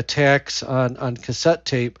going to be a tax on cassette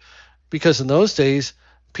tape. Because in those days,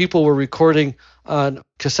 people were recording on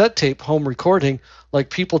cassette tape, home recording, like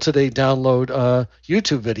people today download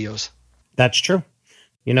YouTube videos. That's true.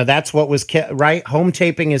 You know, that's what was right. Home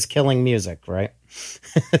taping is killing music, right?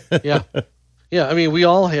 Yeah. Yeah. I mean, we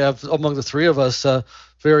all have, among the three of us,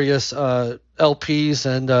 various LPs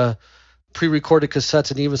and pre-recorded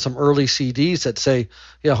cassettes and even some early CDs that say,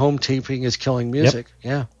 yeah, home taping is killing music.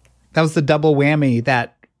 Yep. Yeah. That was the double whammy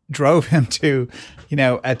that drove him to,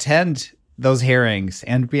 attend those hearings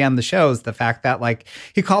and be on the shows. The fact that, like,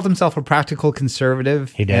 he called himself a practical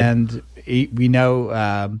conservative. He did. And we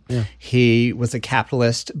know he was a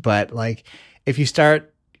capitalist, but, like, if you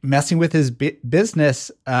start messing with his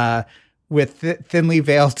business with thinly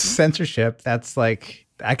veiled censorship, that's like,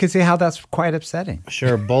 I could see how that's quite upsetting.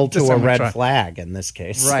 Sure, bull to a red flag in this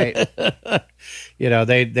case. Right.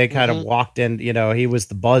 They kind of walked in, he was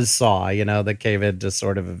the buzzsaw, that came in to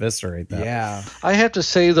sort of eviscerate that. Yeah. I have to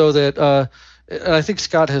say, though, that, and I think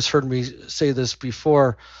Scott has heard me say this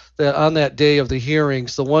before, that on that day of the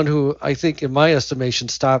hearings, the one who I think, in my estimation,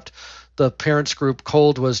 stopped the parents group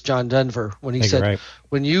cold was John Denver, when he said,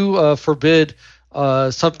 when you forbid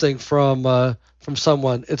something from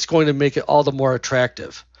someone, it's going to make it all the more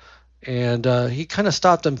attractive. And he kind of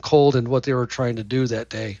stopped them cold in what they were trying to do that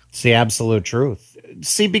day. It's the absolute truth.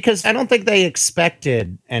 See, because I don't think they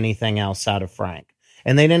expected anything else out of Frank.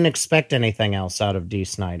 And they didn't expect anything else out of Dee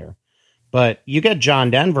Snider. But you get John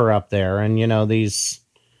Denver up there and, these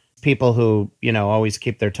people who, always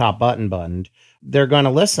keep their top button buttoned, they're going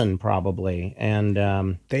to listen probably.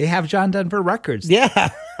 And they have John Denver records. Yeah.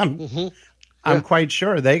 I'm quite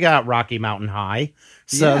sure they got Rocky Mountain High.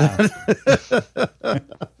 So,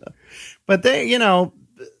 but they,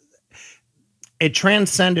 it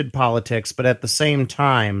transcended politics, but at the same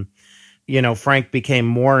time, Frank became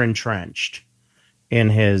more entrenched in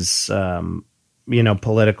his,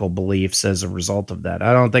 political beliefs as a result of that.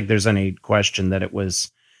 I don't think there's any question that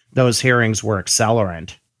those hearings were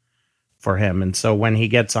accelerant for him. And so when he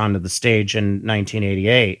gets onto the stage in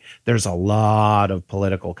 1988, there's a lot of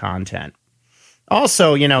political content.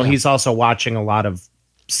 Also, he's also watching a lot of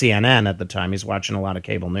CNN at the time. He's watching a lot of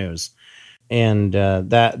cable news. And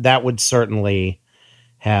that would certainly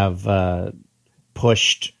have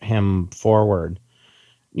pushed him forward,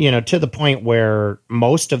 to the point where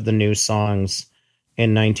most of the new songs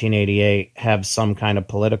in 1988 have some kind of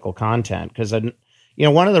political content. Because,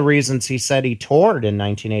 one of the reasons he said he toured in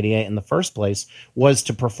 1988 in the first place was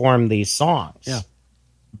to perform these songs. Yeah.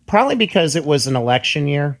 Probably because it was an election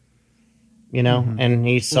year, and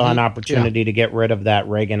he saw an opportunity to get rid of that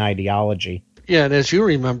Reagan ideology. Yeah, and as you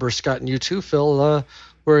remember, Scott, and you too, Phil,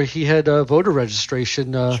 where he had voter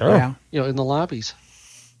registration in the lobbies.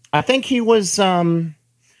 I think he was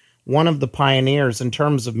one of the pioneers in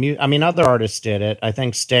terms of music. I mean, other artists did it. I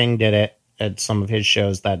think Sting did it at some of his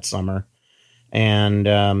shows that summer. And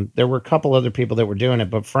there were a couple other people that were doing it,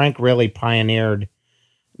 but Frank really pioneered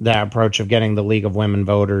that approach of getting the League of Women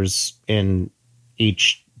Voters in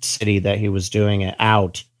each city that he was doing it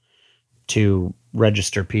out to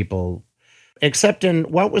register people. Except in,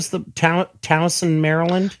 what was the Towson,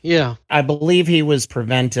 Maryland? Yeah. I believe he was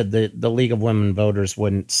prevented. The League of Women Voters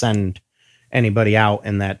wouldn't send anybody out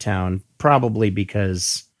in that town, probably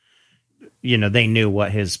because, they knew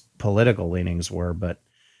what his political leanings were, but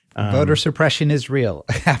voter suppression is real.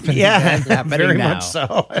 happening very now. much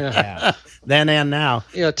so. Then and now.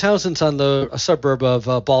 Yeah, Towson's on a suburb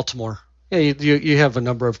of Baltimore. Yeah, you have a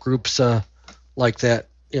number of groups like that,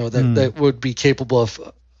 that would be capable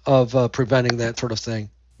of preventing that sort of thing.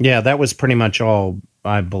 Yeah, that was pretty much all,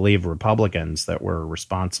 I believe, Republicans that were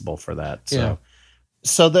responsible for that.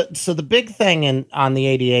 So the big thing on the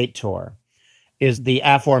 88 tour is the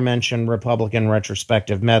aforementioned Republican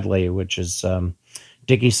retrospective medley, which is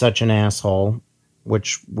Dickie's Such an Asshole,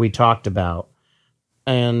 which we talked about.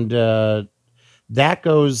 And that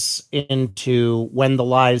goes into When the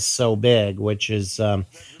Lie's So Big, which is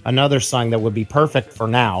another song that would be perfect for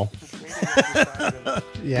now.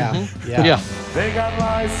 Yeah. They got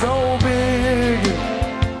lies so big,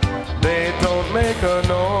 they don't make a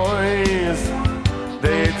noise.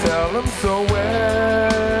 They tell them so well,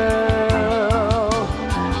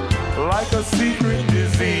 like a secret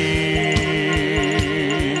disease.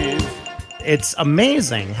 It's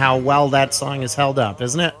amazing how well that song is held up,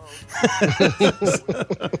 isn't it?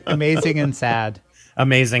 Amazing and sad.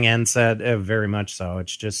 Amazing and sad, very much so.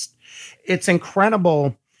 It's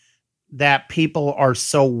incredible that people are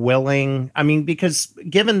so willing. I mean, because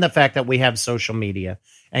given the fact that we have social media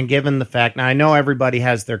and given the fact, now I know everybody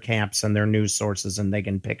has their camps and their news sources and they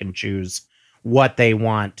can pick and choose what they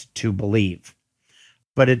want to believe.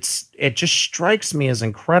 But it just strikes me as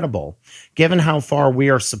incredible, given how far we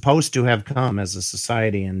are supposed to have come as a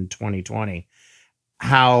society in 2020,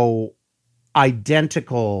 how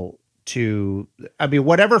identical to,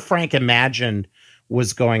 whatever Frank imagined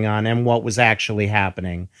was going on and what was actually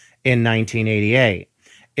happening in 1988,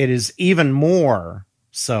 it is even more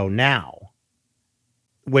so now,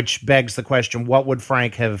 which begs the question, what would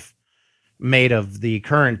Frank have made of the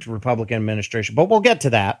current Republican administration? But we'll get to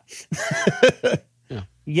that.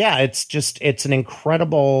 Yeah, it's an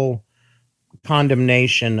incredible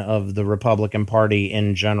condemnation of the Republican Party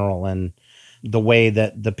in general and the way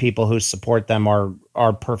that the people who support them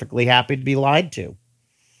are perfectly happy to be lied to.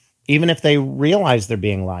 Even if they realize they're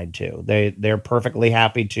being lied to, they're perfectly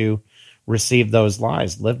happy to receive those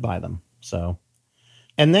lies, live by them. So,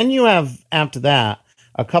 and then you have, after that,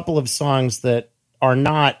 a couple of songs that are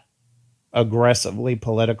not aggressively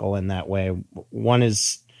political in that way. One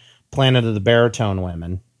is Planet of the Baritone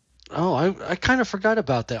Women. Oh, I kind of forgot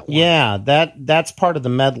about that one. Yeah, that's part of the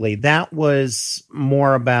medley. That was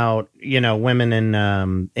more about,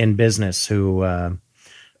 women in business who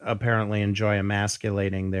apparently enjoy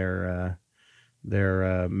emasculating their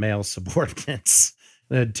male subordinates.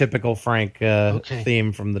 The typical Frank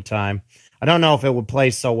theme from the time. I don't know if it would play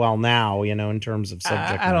so well now, in terms of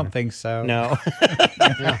subject I don't think so. No.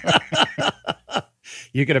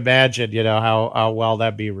 You could imagine, how well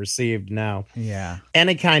that'd be received now. Yeah.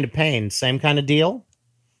 Any Kind of Pain, same kind of deal.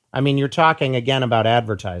 I mean, you're talking again about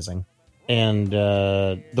advertising and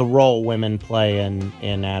the role women play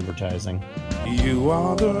in advertising. You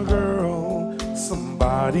are the girl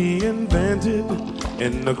somebody invented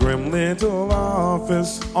in the grim little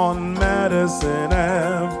office on Madison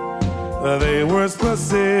Ave. They were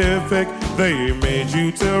specific, they made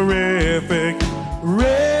you terrific.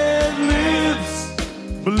 Red lips,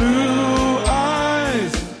 blue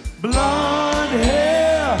eyes, blonde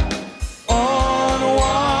hair on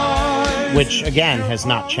wine. Which, again, has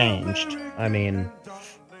not changed. I mean,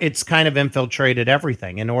 it's kind of infiltrated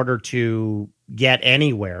everything. In order to get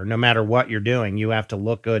anywhere, no matter what you're doing, you have to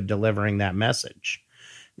look good delivering that message.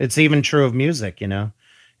 It's even true of music, you know.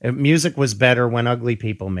 Music was better when ugly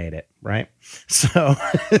people made it, right? So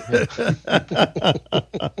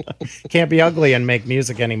can't be ugly and make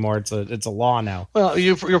music anymore. It's a law now. Well,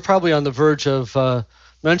 you're probably on the verge of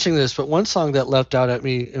mentioning this, but one song that leapt out at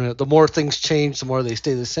me, the more things change, the more they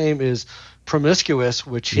stay the same, is Promiscuous,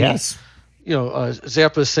 which yes.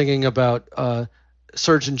 Zappa's singing about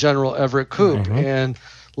Surgeon General Everett Koop. Mm-hmm. And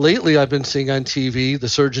lately I've been seeing on TV the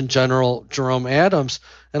Surgeon General Jerome Adams,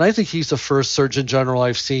 and I think he's the first Surgeon General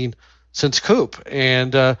I've seen since Koop.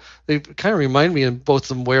 And they kind of remind me, and both of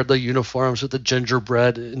them wear the uniforms with the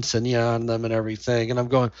gingerbread insignia on them and everything. And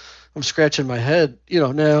I'm scratching my head.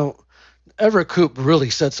 Now Everett Koop really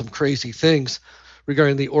said some crazy things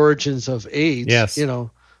regarding the origins of AIDS. Yes.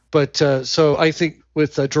 But so I think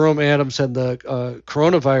with Jerome Adams and the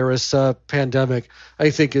coronavirus pandemic,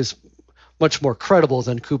 I think is much more credible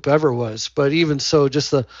than Koop ever was. But even so,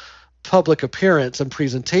 just the public appearance and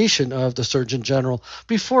presentation of the Surgeon General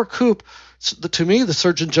before Koop, to me, the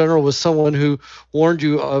Surgeon General was someone who warned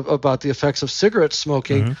you about the effects of cigarette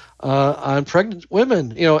smoking on pregnant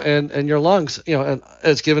women, and your lungs, and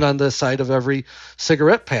it's given on the side of every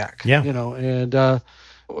cigarette pack, and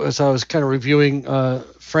as I was kind of reviewing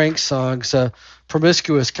Frank's songs,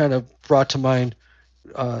 Promiscuous kind of brought to mind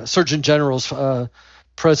Surgeon General's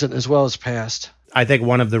present as well as past. I think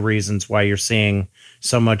one of the reasons why you're seeing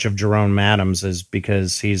so much of Jerome Adams is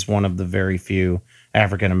because he's one of the very few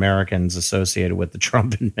African Americans associated with the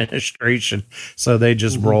Trump administration. So they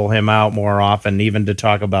just roll him out more often, even to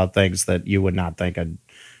talk about things that you would not think a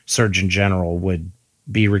Surgeon General would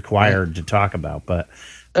be required to talk about. But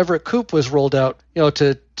Everett Koop was rolled out,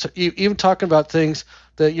 to even talking about things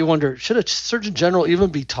that you wonder, should a Surgeon General even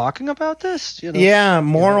be talking about this? Yeah,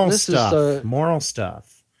 moral stuff. Moral stuff.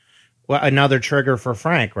 Well, another trigger for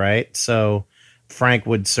Frank, right? So Frank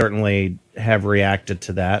would certainly have reacted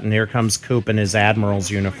to that. And here comes Koop in his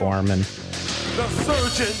Admiral's uniform. And the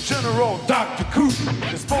Surgeon General, Dr. Koop,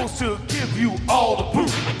 is supposed to give you all the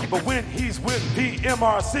poop. But when he's with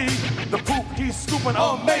PMRC, the poop he's scooping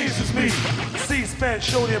amazes me. C-SPAN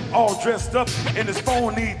showed him all dressed up in his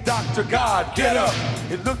phony Dr. God get up.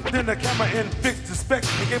 He looked in the camera and fixed the specs.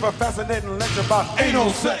 He gave a fascinating lecture about anal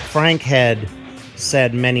sex. Frank had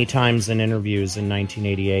said many times in interviews in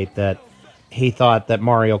 1988 that he thought that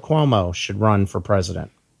Mario Cuomo should run for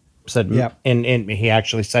president. And he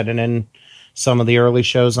actually said it in some of the early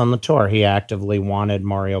shows on the tour. He actively wanted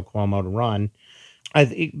Mario Cuomo to run,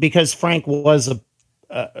 because Frank was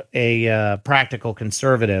a practical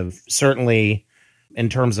conservative. Certainly, in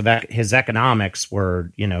terms of his economics,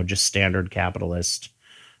 were just standard capitalist.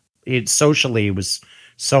 Socially was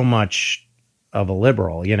so much of a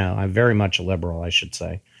liberal. I'm very much a liberal, I should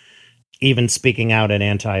say. Even speaking out at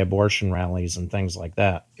anti-abortion rallies and things like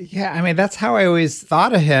that. Yeah, I mean, that's how I always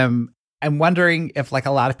thought of him. I'm wondering if, like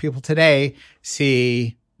a lot of people today,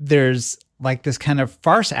 see there's like this kind of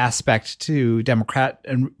farce aspect to Democrats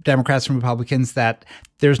and Republicans, that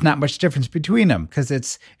there's not much difference between them because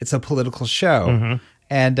it's a political show. Mm-hmm.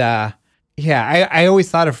 And I always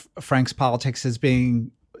thought of Frank's politics as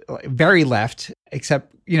being very left,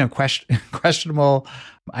 except questionable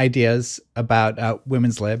ideas about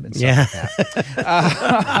women's lib and stuff like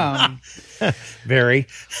that. Very.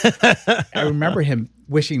 I remember him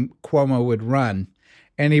wishing Cuomo would run,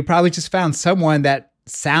 and he probably just found someone that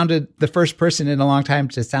sounded the first person in a long time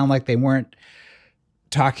to sound like they weren't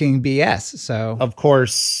talking BS. So, of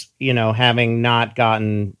course, having not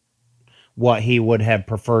gotten what he would have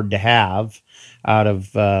preferred to have out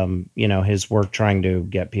of his work trying to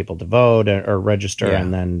get people to vote or register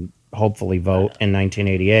and then hopefully vote in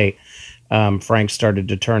 1988, Frank started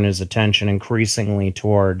to turn his attention increasingly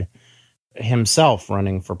toward himself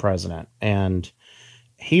running for president. And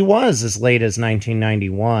he was, as late as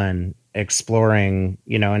 1991, exploring,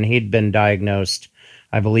 and he'd been diagnosed,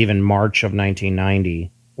 I believe, in March of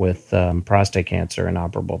 1990 with prostate cancer,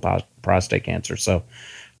 inoperable prostate cancer. So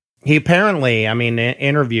he apparently,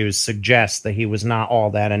 interviews suggest that he was not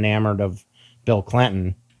all that enamored of Bill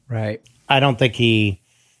Clinton. Right. I don't think he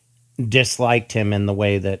disliked him in the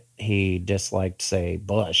way that he disliked, say,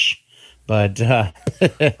 Bush. But,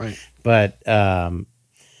 right. But, and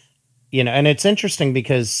it's interesting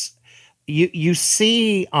because you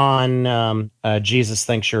see on Jesus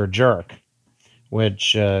Thinks You're a Jerk,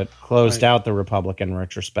 which closed out the Republican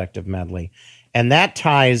retrospective medley. And that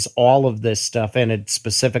ties all of this stuff in. It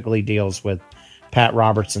specifically deals with Pat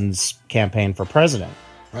Robertson's campaign for president,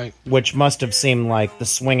 right? Which must have seemed like the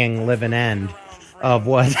swinging living end of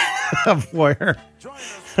what of where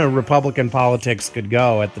Republican politics could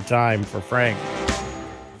go at the time for Frank.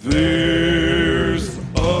 There's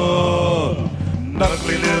a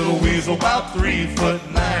knuckly little weasel about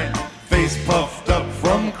 3'9", face puffed up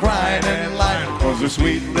from crying and lying, 'cause her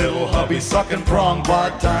sweet little hubby sucking prong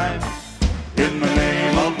part-time in the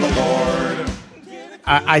name of the Lord.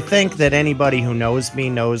 I think that anybody who knows me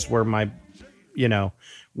knows where my,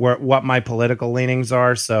 what my political leanings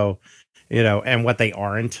are. So, and what they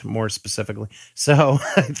aren't, more specifically. So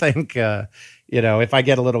I think, if I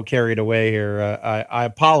get a little carried away here, I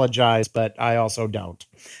apologize, but I also don't.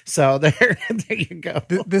 So there you go.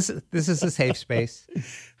 This is a safe space.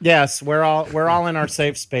 Yes, we're all in our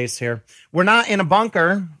safe space here. We're not in a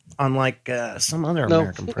bunker, unlike some other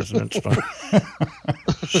American presidents.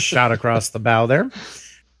 Shot across the bow there.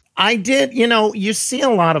 I did, you see a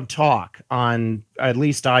lot of talk on, at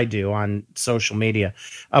least I do, on social media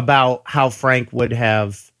about how Frank would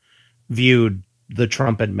have viewed the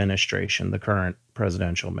Trump administration, the current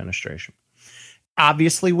presidential administration.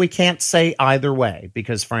 Obviously, we can't say either way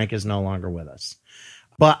because Frank is no longer with us.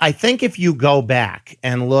 But I think if you go back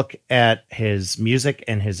and look at his music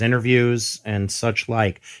and his interviews and such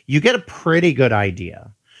like, you get a pretty good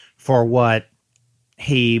idea for what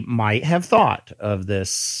he might have thought of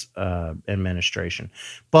this administration.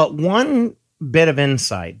 But one bit of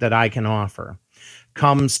insight that I can offer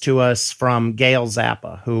comes to us from Gail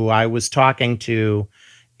Zappa, who I was talking to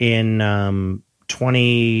in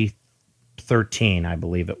 2013, I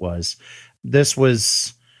believe it was. This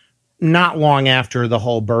was not long after the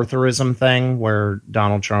whole birtherism thing where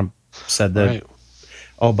Donald Trump said that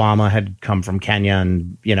Obama had come from Kenya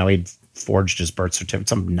and, he'd forged his birth certificate,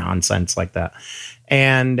 some nonsense like that.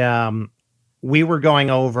 And we were going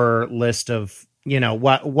over a list of,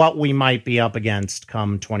 what we might be up against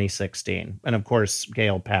come 2016. And of course,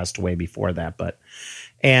 Gail passed away before that.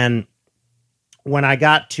 And when I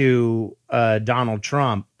got to Donald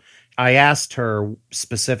Trump, I asked her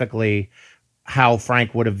specifically how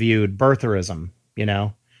Frank would have viewed birtherism,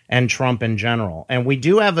 and Trump in general. And we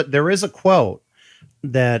do there is a quote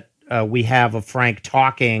that we have of Frank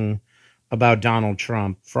talking about Donald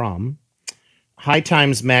Trump from High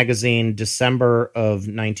Times Magazine, December of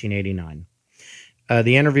 1989.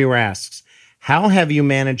 The interviewer asks, "How have you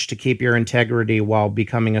managed to keep your integrity while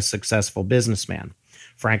becoming a successful businessman?"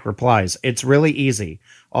 Frank replies, "It's really easy.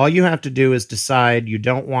 All you have to do is decide you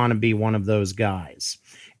don't want to be one of those guys.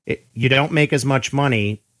 You don't make as much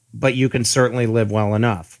money, but you can certainly live well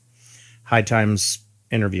enough." High Times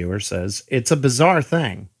interviewer says, "It's a bizarre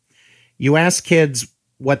thing. You ask kids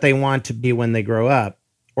what they want to be when they grow up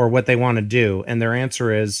or what they want to do, and their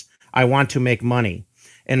answer is, I want to make money.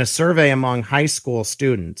 In a survey among high school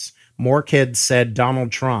students, more kids said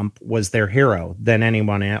Donald Trump was their hero than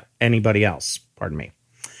anybody else. Pardon me."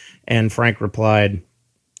 And Frank replied,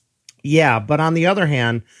 "Yeah, but on the other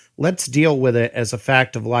hand, let's deal with it as a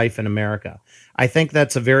fact of life in America. I think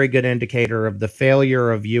that's a very good indicator of the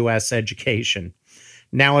failure of U.S. education.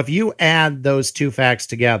 Now, if you add those two facts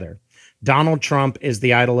together, Donald Trump is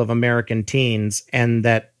the idol of American teens, and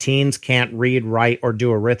that teens can't read, write, or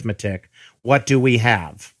do arithmetic. What do we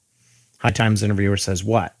have?" High Times interviewer says,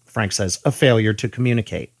 "What?" Frank says, "A failure to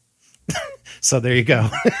communicate." So there you go.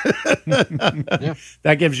 Yeah.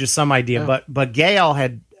 That gives you some idea. Yeah. But Gail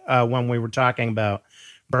had, when we were talking about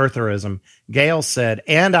birtherism, Gail said,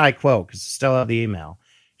 and I quote, because I still have the email,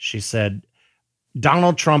 she said,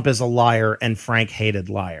 "Donald Trump is a liar and Frank hated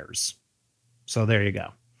liars." So there you go.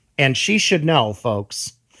 And she should know,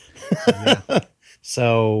 folks. Yeah.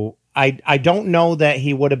 So I don't know that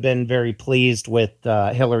he would have been very pleased with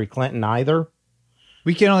Hillary Clinton either.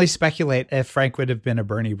 We can only speculate if Frank would have been a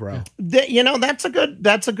Bernie bro. That's a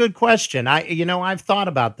good question. I've thought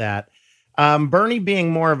about that. Bernie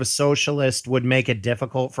being more of a socialist would make it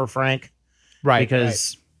difficult for Frank. Right.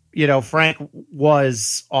 Because, Frank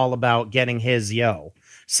was all about getting his yo.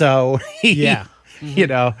 So,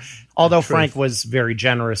 although Frank was very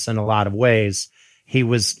generous in a lot of ways, he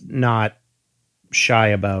was not shy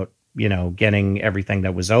about, getting everything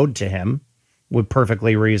that was owed to him with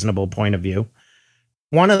perfectly reasonable point of view.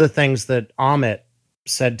 One of the things that Amit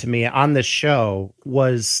said to me on this show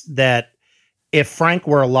was that if Frank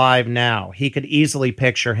were alive now, he could easily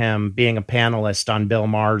picture him being a panelist on Bill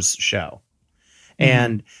Maher's show. Mm-hmm.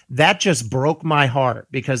 And that just broke my heart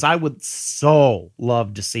because I would so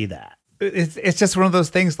love to see that. It's just one of those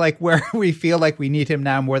things like where we feel like we need him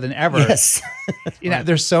now more than ever. Yes.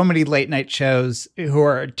 There's so many late night shows who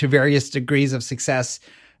are to various degrees of success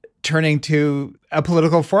turning to a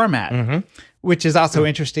political format, mm-hmm. which is also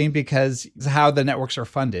interesting because how the networks are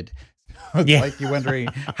funded. It's like you're wondering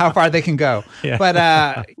how far they can go. Yeah.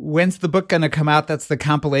 But when's the book going to come out? That's the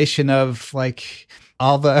compilation of like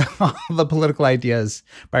all the political ideas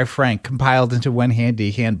by Frank compiled into one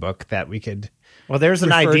handy handbook that we could. Well, there's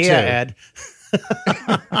an idea, Ed.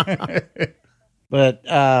 But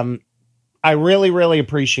I really, really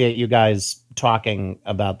appreciate you guys talking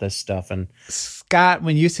about this stuff. And Scott,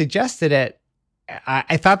 when you suggested it,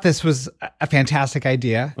 I thought this was a fantastic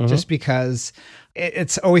idea, just because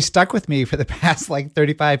it's always stuck with me for the past like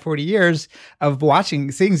 35, 40 years of seeing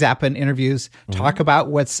Zappa in interviews talk about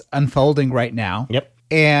what's unfolding right now. Yep.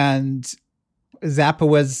 And Zappa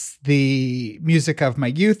was the music of my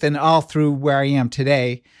youth and all through where I am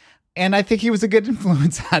today. And I think he was a good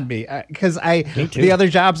influence on me because the other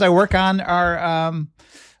jobs I work on are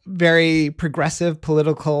very progressive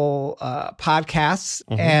political podcasts.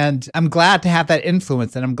 And I'm glad to have that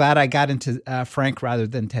influence. And I'm glad I got into Frank rather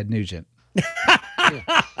than Ted Nugent.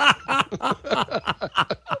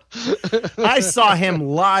 I saw him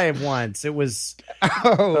live once. It was,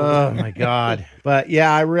 oh my God. But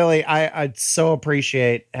yeah, I so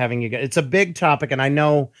appreciate having you guys. It's a big topic, and I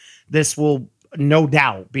know this will no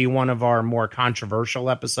doubt be one of our more controversial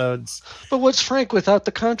episodes. But what's Frank without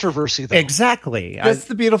the controversy, though? Exactly. That's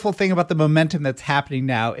the beautiful thing about the momentum that's happening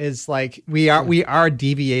now is like we are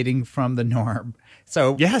deviating from the norm.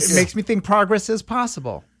 So it makes me think progress is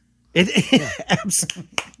possible.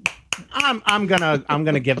 I'm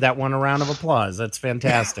gonna give that one a round of applause. That's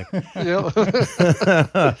fantastic.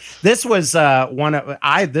 This was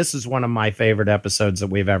this is one of my favorite episodes that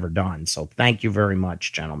we've ever done. So thank you very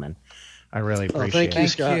much, gentlemen. I really appreciate it. Thank you,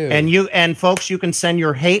 Scott. And folks, you can send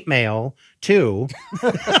your hate mail too.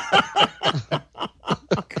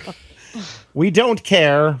 We don't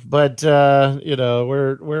care, but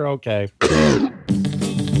we're okay.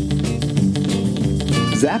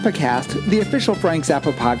 ZappaCast, the official Frank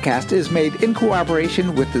Zappa podcast, is made in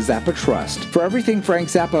cooperation with the Zappa Trust. For everything Frank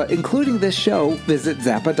Zappa, including this show, visit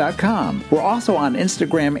Zappa.com. We're also on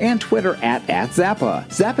Instagram and Twitter at Zappa.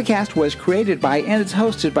 ZappaCast was created by and is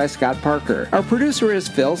hosted by Scott Parker. Our producer is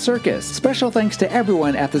Phil Circus. Special thanks to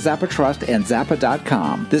everyone at the Zappa Trust and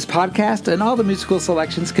Zappa.com. This podcast and all the musical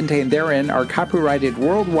selections contained therein are copyrighted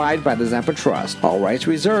worldwide by the Zappa Trust. All rights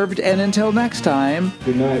reserved, and until next time...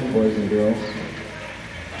 Good night, boys and girls.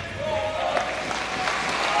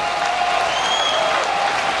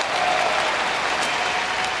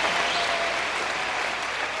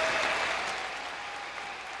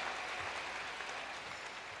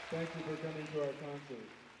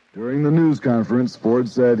 During the news conference, Ford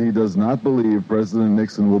said he does not believe President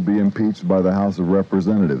Nixon will be impeached by the House of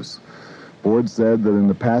Representatives. Ford said that in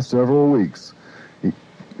the past several weeks, In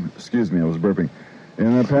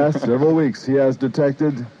the past several weeks, he has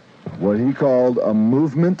detected what he called a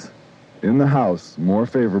movement in the House more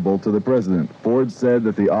favorable to the president. Ford said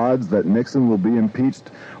that the odds that Nixon will be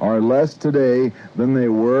impeached are less today than they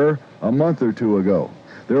were a month or two ago.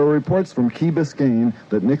 There are reports from Key Biscayne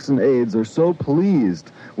that Nixon aides are so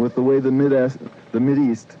pleased with the way the Mideast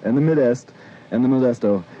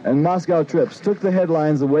and Moscow trips took the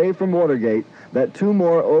headlines away from Watergate that 2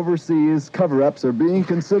 more overseas cover-ups are being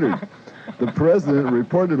considered. The president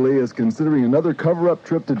reportedly is considering another cover-up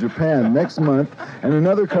trip to Japan next month and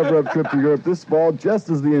another cover-up trip to Europe this fall, just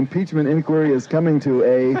as the impeachment inquiry is coming to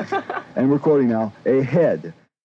and we're quoting now, a head.